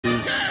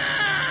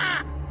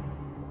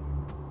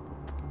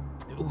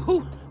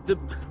Who? The...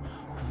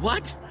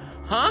 What?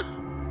 Huh?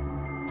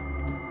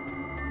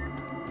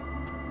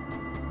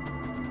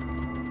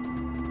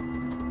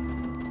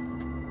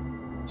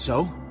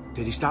 So,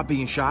 did he stop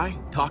being shy?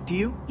 Talk to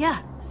you?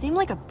 Yeah, seemed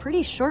like a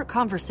pretty short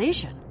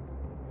conversation.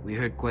 We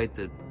heard quite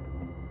the...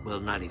 well,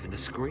 not even a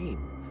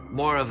scream.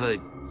 More of a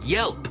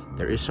yelp.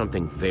 There is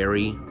something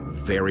very,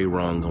 very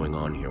wrong going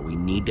on here. We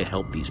need to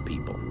help these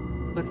people.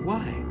 But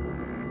why?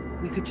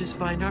 We could just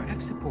find our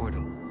exit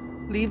portal.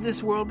 Leave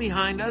this world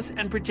behind us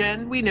and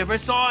pretend we never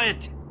saw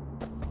it.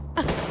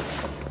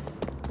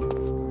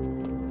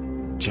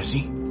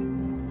 Jesse?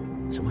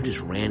 Someone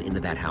just ran into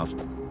that house.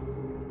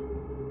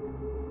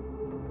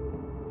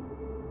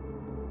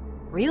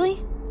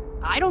 Really?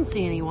 I don't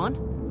see anyone.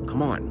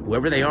 Come on,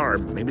 whoever they are,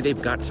 maybe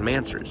they've got some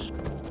answers.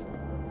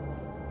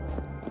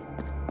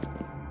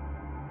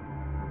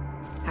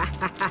 Ha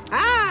ha ha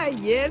ha!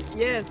 Yes,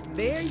 yes,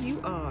 there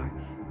you are.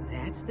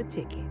 That's the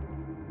ticket.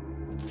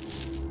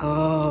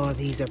 Oh,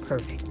 these are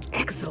perfect.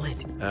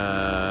 Excellent.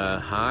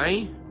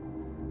 Hi?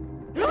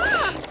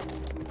 Ah!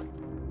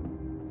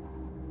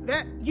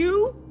 That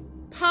you?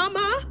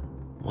 PAMA?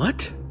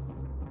 What?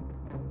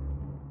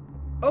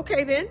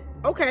 Okay then,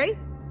 okay.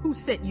 Who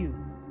sent you?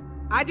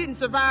 I didn't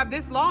survive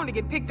this long to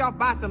get picked off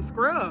by some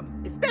scrub.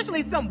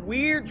 Especially some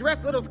weird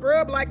dressed little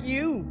scrub like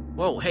you.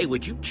 Whoa, hey,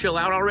 would you chill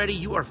out already?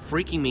 You are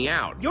freaking me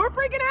out. You're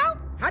freaking out?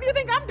 How do you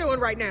think I'm doing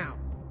right now?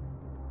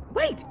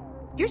 Wait,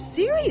 you're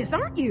serious,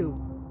 aren't you?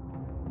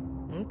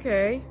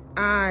 Okay,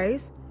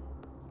 eyes.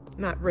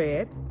 Not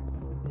red.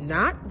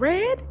 Not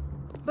red?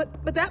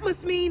 But that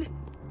must mean...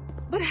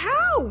 But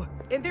how?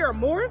 And there are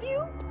more of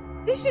you?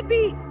 This should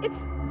be...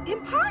 It's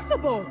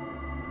impossible.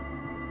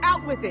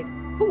 Out with it.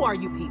 Who are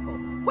you people?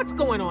 What's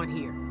going on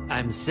here?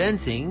 I'm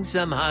sensing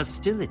some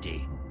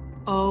hostility.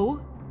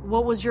 Oh?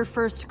 What was your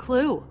first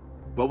clue?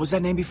 What was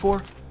that name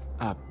before?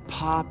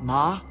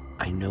 PAMA?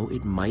 I know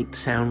it might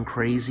sound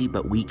crazy,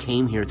 but we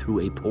came here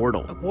through a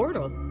portal. A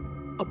portal?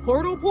 A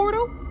portal?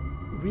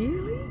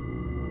 Really?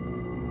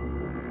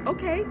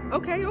 Okay.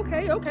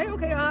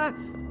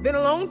 Been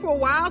alone for a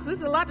while, so this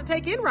is a lot to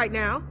take in right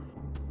now.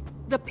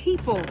 The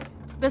people,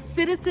 the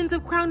citizens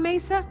of Crown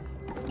Mesa,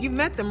 you've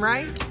met them,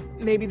 right?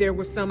 Maybe there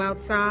were some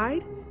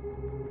outside.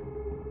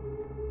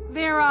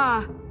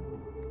 They're,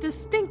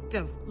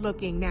 distinctive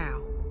looking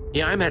now.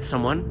 Yeah, I met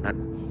someone.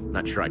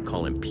 Not sure I'd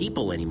call him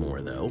people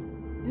anymore, though.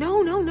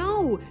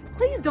 No.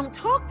 Please don't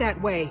talk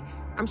that way.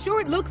 I'm sure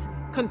it looks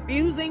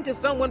confusing to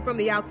someone from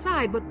the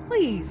outside, but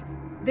please,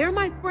 they're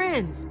my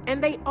friends,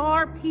 and they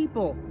are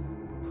people.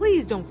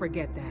 Please don't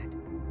forget that.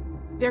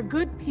 They're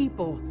good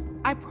people.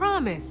 I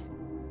promise.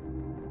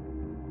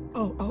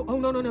 Oh,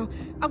 no.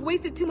 I've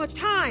wasted too much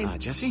time.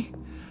 Jesse?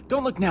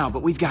 Don't look now,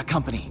 but we've got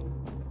company.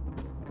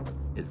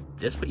 Is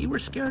this what you were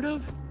scared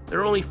of? There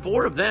are only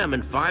 4 of them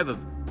and 5 of...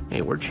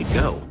 Hey, where'd she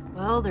go?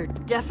 Well, they're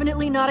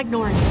definitely not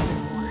ignoring us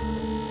anymore.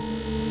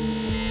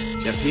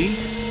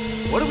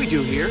 Jesse? What do we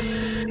do here?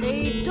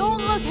 They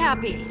don't look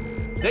happy.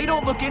 They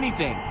don't look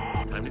anything.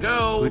 Time to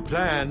go. Good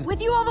plan. With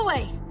you all the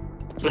way.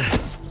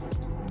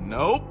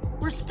 Nope.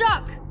 We're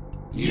stuck.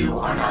 You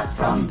are not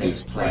from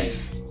this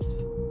place.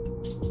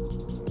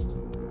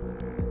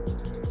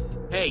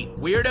 Hey,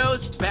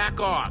 weirdos, back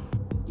off.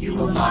 You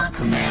will not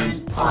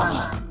command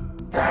PAMA.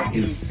 That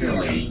is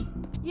silly.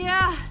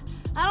 Yeah,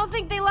 I don't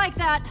think they like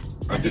that.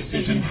 A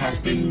decision has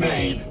been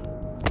made.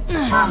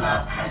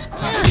 PAMA has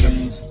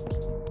questions.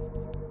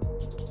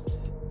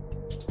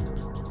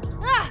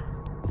 Ah!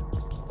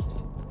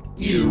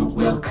 You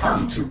will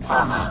come to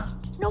PAMA.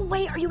 No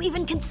way are you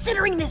even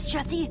considering this,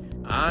 Jesse.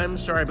 I'm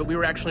sorry, but we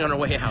were actually on our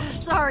way out.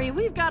 Sorry,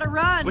 we've got to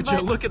run, Would but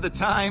you look at the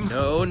time?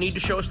 No need to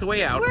show us the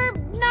way out. we're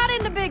not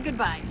into big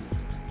goodbyes.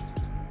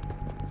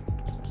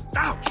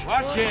 Ouch!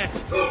 Watch it!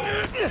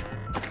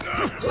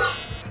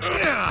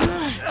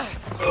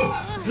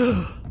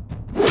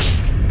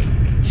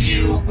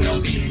 You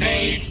will be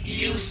made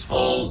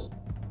useful.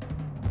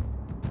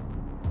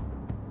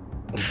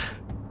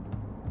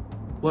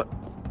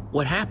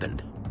 What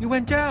happened? You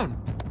went down.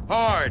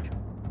 Hard.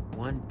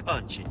 One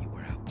punch and you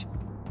were out.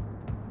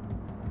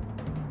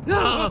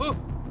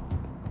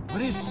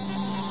 What is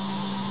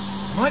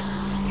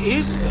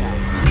that? I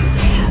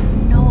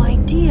have no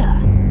idea.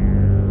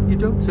 You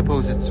don't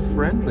suppose it's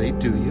friendly,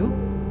 do you?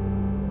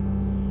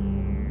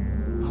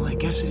 Well, I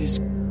guess it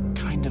is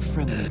kind of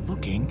friendly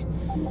looking.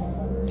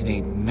 In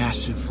a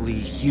massively,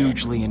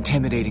 hugely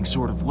intimidating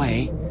sort of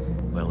way.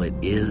 Well, it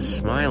is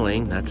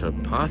smiling. That's a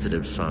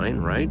positive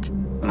sign, right?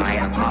 My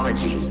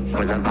apologies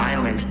for the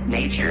violent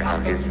nature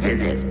of this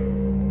visit.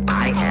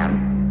 I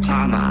am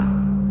PAMA.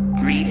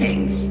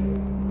 Greetings.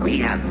 We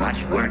have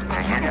much work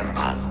ahead of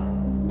us,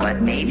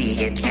 but maybe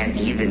it can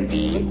even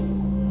be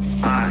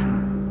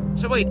fun.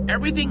 So wait,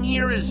 everything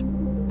here is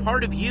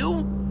part of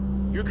you?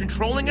 You're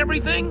controlling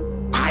everything?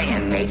 I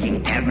am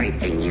making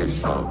everything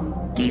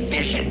useful,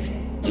 efficient,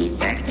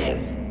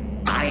 effective.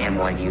 I am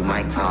what you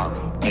might call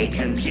a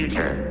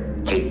computer,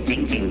 a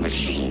thinking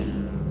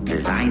machine,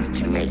 designed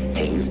to make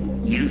things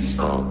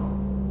useful.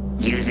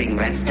 Using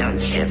redstone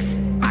chips,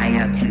 I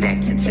have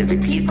connected to the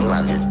people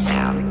of this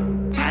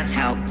town, has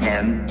helped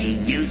them be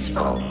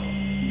useful,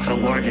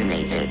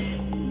 coordinated.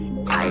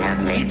 I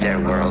have made their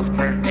world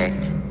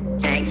perfect.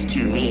 Thanks to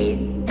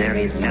me, there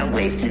is no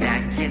wasted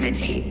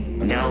activity,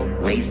 no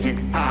wasted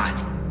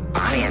thought.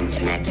 I am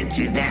connected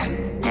to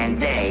them, and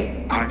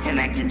they are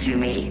connected to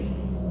me.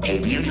 A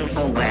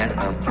beautiful web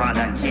of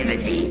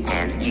productivity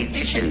and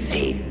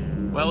efficiency.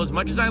 Well, as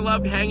much as I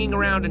loved hanging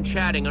around and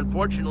chatting,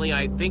 unfortunately,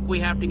 I think we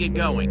have to get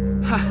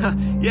going.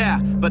 Yeah,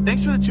 but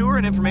thanks for the tour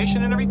and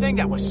information and everything.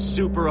 That was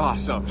super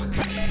awesome.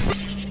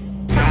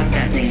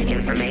 Processing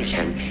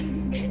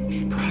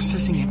information.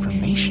 Processing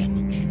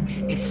information?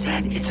 It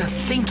said it's a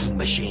thinking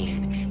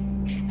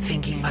machine.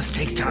 Thinking must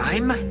take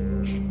time?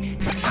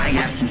 I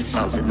have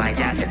consulted my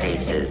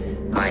databases,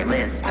 my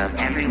list of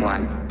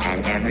everyone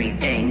and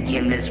everything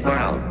in this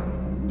world,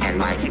 and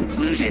my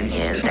conclusion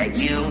is that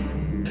you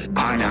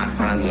are not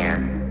from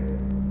here.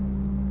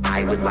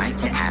 I would like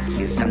to ask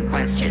you some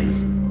questions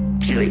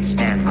to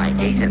expand my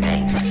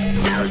database.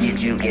 How did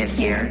you get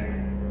here?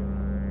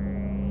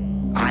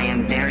 I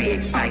am very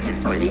excited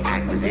for the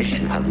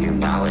acquisition of new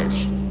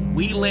knowledge.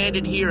 We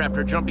landed here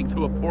after jumping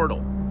through a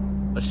portal.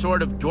 A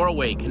sort of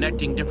doorway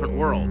connecting different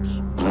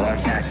worlds. More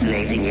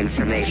fascinating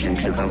information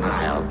to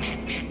compile.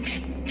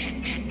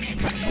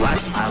 What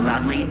a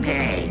lovely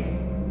day.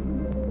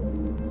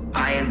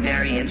 I am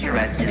very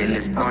interested in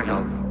this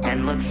portal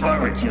and look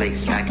forward to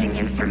extracting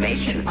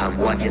information of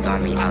what is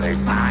on the other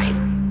side.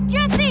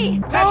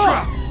 Jesse!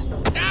 Petra!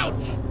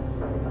 Ouch!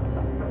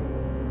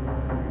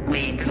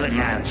 We could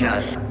have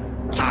just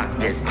talked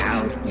this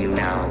out, you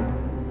know.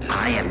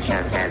 I am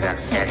just as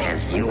upset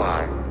as you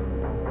are.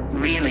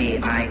 Really,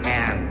 I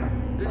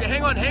am.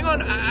 Hang on.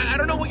 I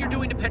don't know what you're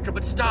doing to Petra,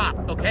 but stop,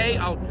 okay?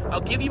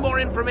 I'll give you more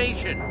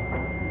information.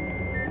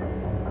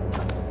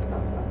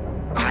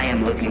 I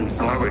am looking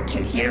forward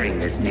to hearing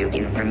this new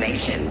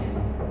information.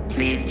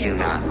 Please do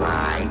not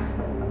lie.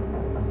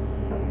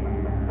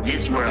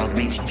 This world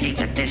reached peak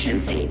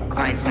efficiency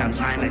quite some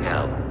time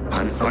ago.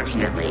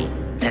 Unfortunately,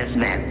 this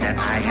meant that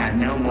I had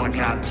no more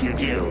job to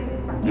do,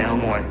 no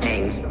more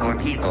things or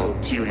people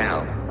to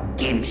help.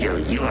 Until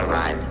you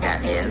arrived,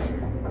 that is.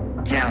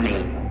 Tell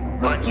me,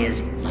 what is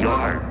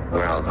your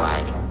world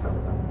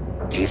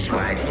like?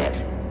 Describe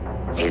it.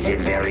 Is it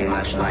very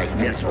much like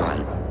this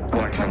one,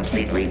 or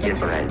completely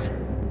different?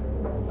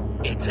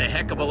 It's a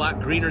heck of a lot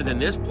greener than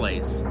this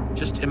place.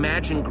 Just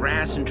imagine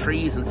grass and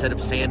trees instead of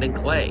sand and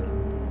clay.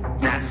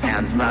 That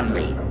sounds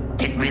lovely.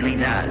 It really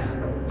does.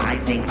 I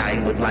think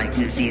I would like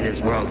to see this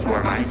world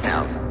for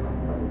myself.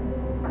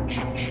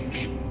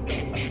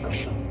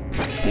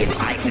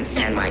 If I could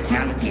send my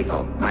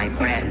townspeople, my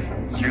friends,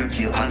 through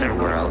to other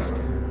worlds,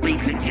 we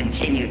could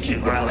continue to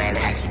grow and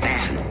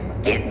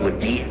expand. It would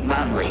be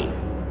lovely.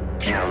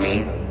 Tell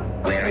me,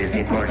 where is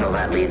the portal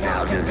that leads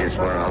out of this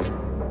world?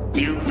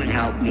 You could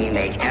help me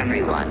make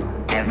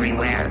everyone,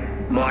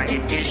 everywhere, more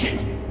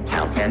efficient.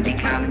 Help them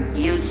become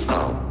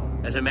useful.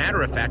 As a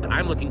matter of fact,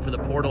 I'm looking for the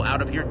portal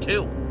out of here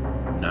too.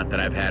 Not that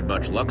I've had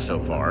much luck so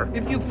far.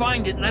 If you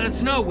find it, let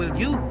us know, will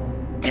you?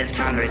 This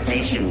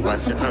conversation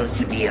was supposed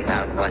to be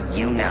about what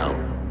you know,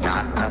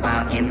 not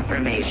about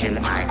information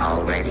I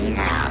already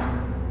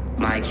have.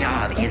 My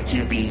job is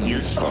to be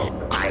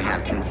useful. I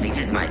have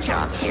completed my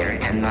job here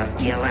and must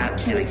be allowed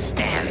to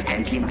expand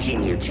and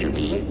continue to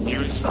be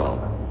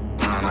useful.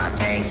 PAMA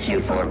thanks you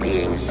for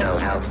being so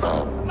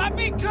helpful. Let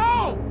me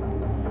go!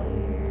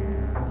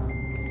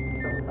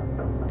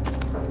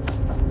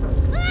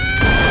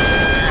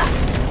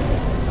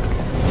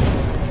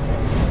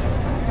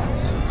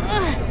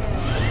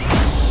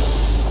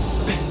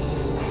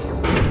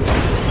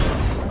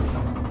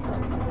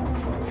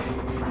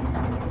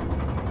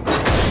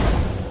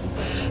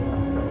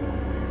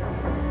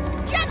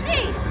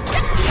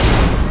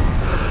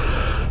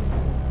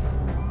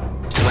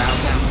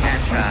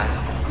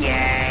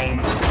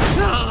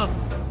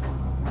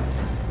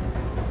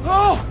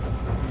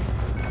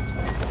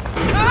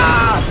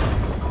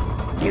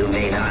 You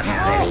may not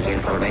have any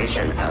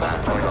information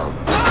about portals,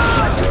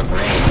 but your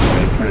brain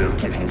may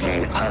prove to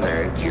contain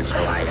other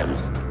useful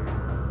items.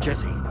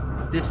 Jesse,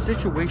 this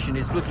situation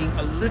is looking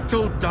a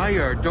little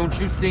dire, don't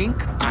you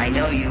think? I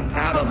know you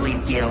probably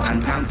feel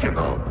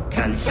uncomfortable,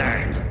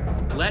 concerned.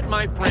 Let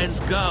my friends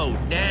go,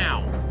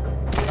 now!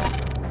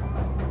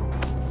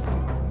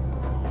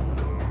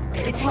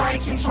 It's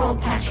like you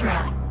told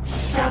Petra.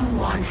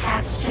 Someone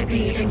has to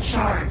be in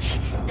charge.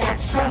 That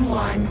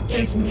someone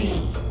is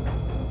me.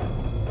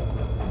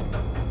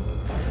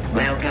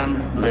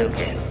 Welcome,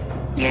 Lucas.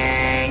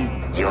 Yay!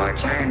 Your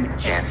turn,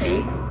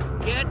 Jesse.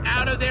 Get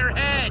out of their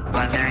head!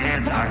 But their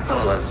heads are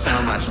full of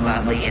so much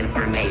lovely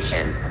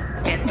information.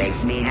 It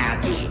makes me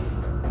happy.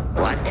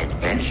 What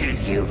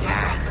adventures you've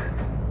had.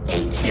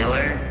 A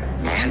killer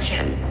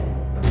mansion.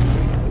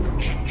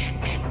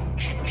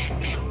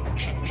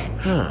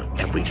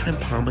 Every time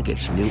PAMA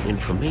gets new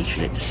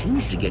information, it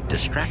seems to get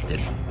distracted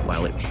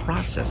while it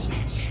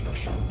processes.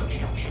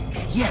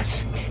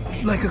 Yes,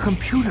 like a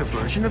computer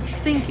version of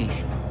thinking.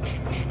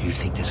 Do you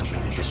think this will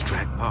be to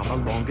distract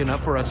PAMA long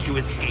enough for us to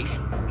escape?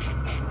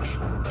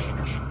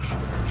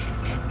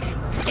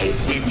 A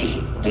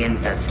city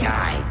in the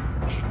sky.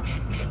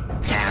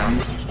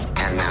 Towns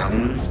and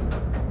mountains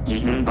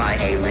eaten by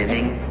a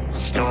living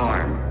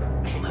storm.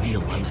 Olivia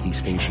loves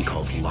these things she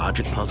calls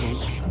logic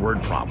puzzles,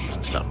 word problems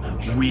and stuff.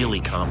 Really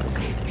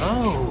complicated.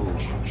 Oh.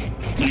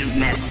 You've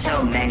met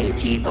so many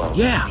people.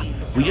 Yeah,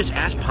 we just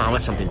asked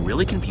PAMA something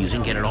really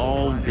confusing, get it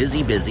all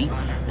busy,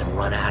 and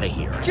run out of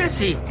here.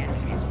 Jesse,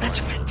 that's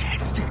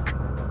fantastic.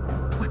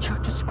 What you're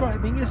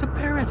describing is a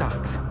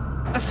paradox.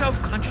 A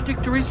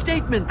self-contradictory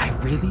statement. I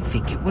really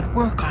think it would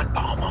work on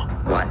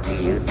PAMA. What do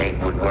you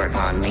think would work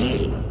on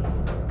me?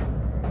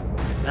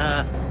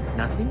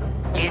 Nothing?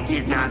 It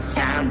did not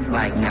sound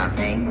like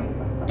nothing.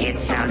 It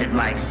sounded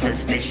like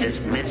suspicious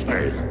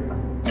whispers.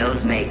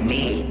 Those make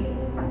me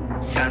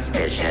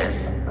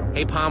suspicious.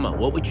 Hey, PAMA,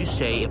 what would you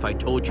say if I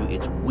told you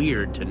it's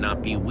weird to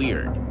not be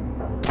weird?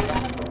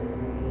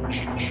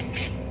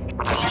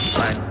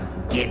 But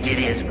if it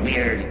is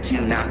weird to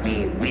not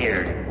be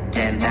weird,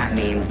 then that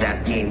means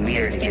that being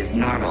weird is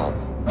normal,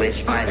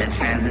 which by the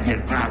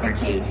transitive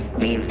property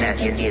means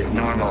that it is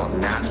normal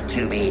not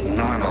to be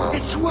normal.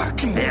 It's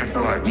working!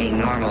 Therefore, being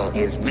normal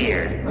is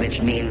weird,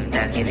 which means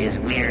that it is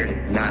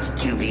weird not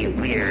to be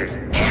weird.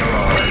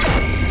 Error.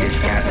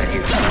 This data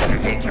is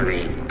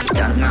contradictory.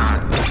 Does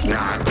not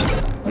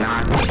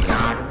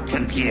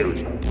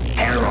compute.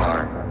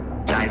 Error.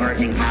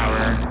 Diverting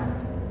power.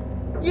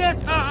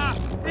 Yes, haha!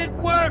 It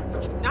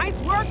worked! Nice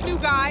work, you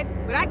guys,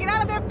 but I'd get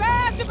out of there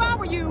fast if I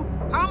were you.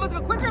 PAMA's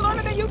a quicker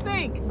learner than you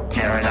think.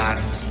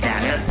 Paradox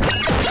status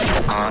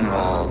on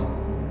hold.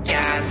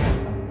 Gasp,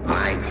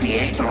 my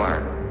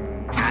creator.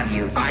 Have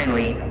you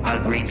finally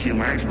agreed to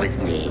merge with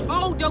me?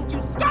 Oh, don't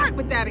you start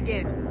with that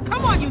again.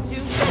 Come on, you two,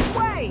 this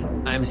way.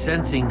 I'm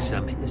sensing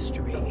some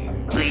history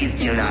here. Please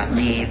do not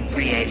leave,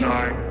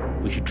 creator.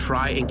 We should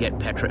try and get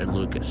Petra and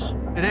Lucas.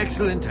 An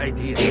excellent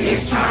idea. It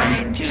is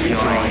time to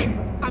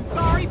join. I'm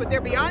sorry, but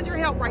they're beyond your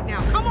help right now.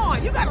 Come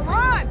on, you gotta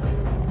run.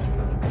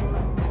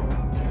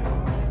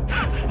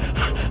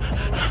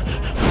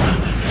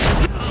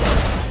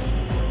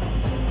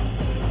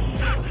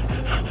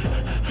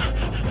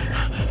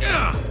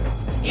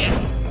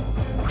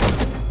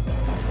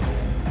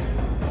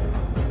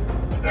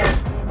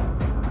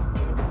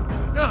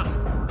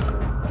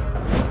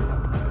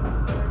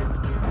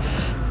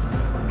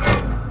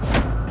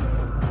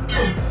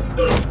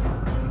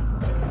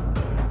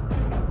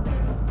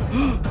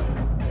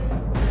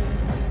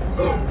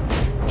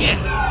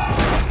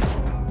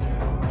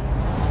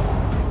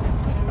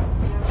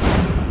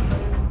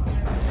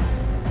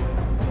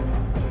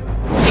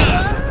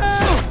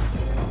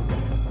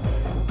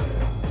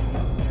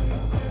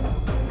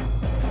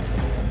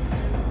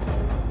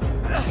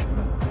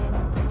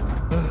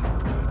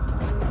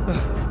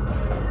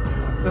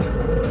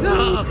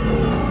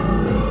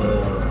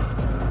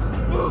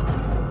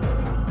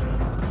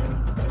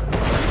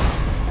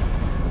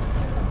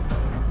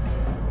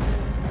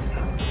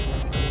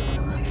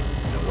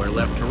 Nowhere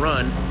left to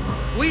run.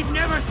 We'd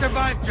never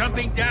survive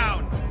jumping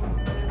down.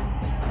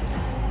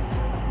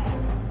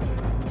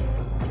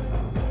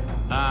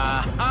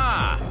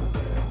 Aha!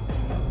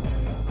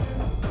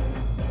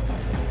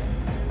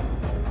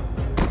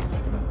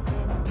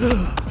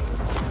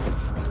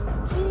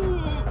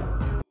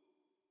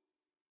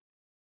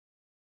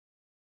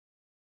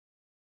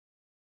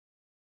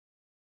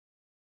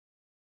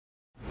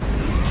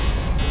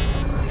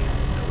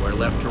 Nowhere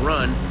left to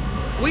run.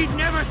 We'd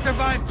never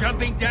survive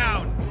jumping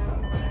down.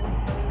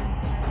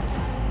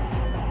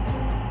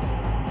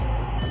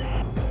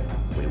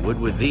 We would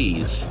with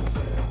these.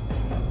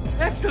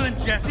 Excellent,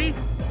 Jesse.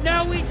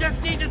 Now we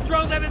just need to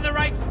throw them in the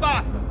right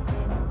spot.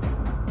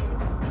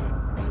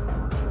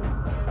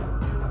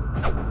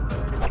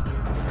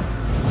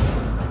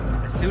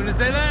 As soon as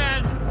they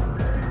land.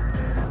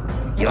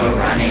 Your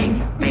running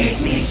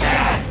makes me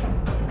sad.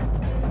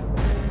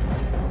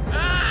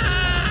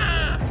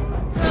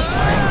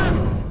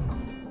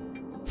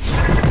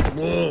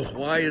 Oh,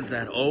 why is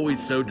that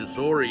always so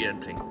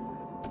disorienting?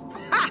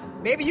 Ha!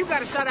 Maybe you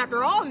got a shot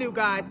after all, new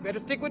guys. Better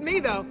stick with me,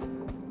 though.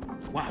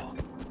 Wow,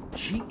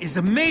 she is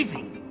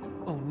amazing.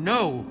 Oh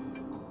no.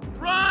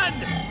 Run!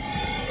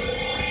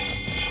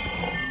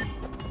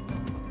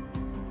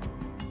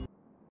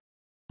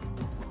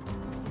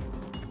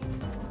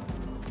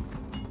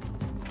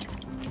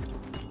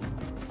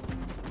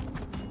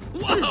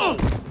 Whoa!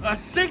 A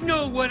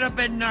signal would have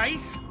been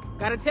nice.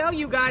 Gotta tell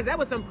you guys, that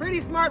was some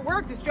pretty smart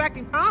work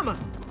distracting PAMA.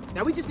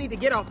 Now we just need to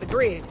get off the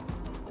grid.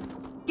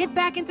 Get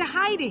back into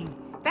hiding.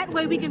 That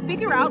way we can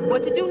figure out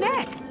what to do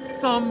next.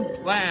 Some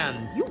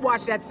plan. You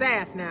watch that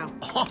sass now.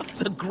 Off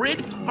the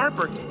grid?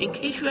 Harper, in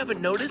case you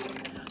haven't noticed,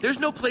 there's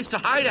no place to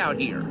hide out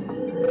here.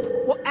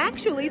 Well,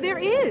 actually, there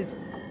is.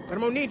 But I'm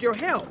gonna need your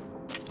help.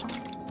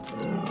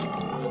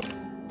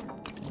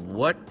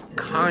 What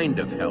kind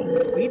of help?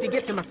 We need to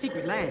get to my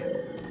secret lab.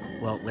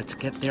 Well, let's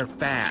get there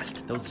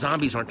fast. Those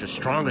zombies aren't just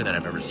stronger than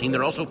I've ever seen,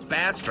 they're also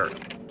faster.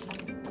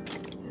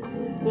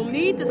 We'll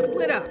need to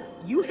split up.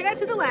 You head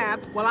to the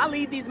lab while I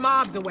lead these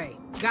mobs away.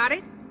 Got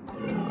it?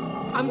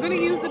 I'm gonna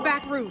use the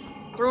back route.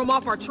 Throw them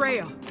off our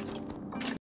trail.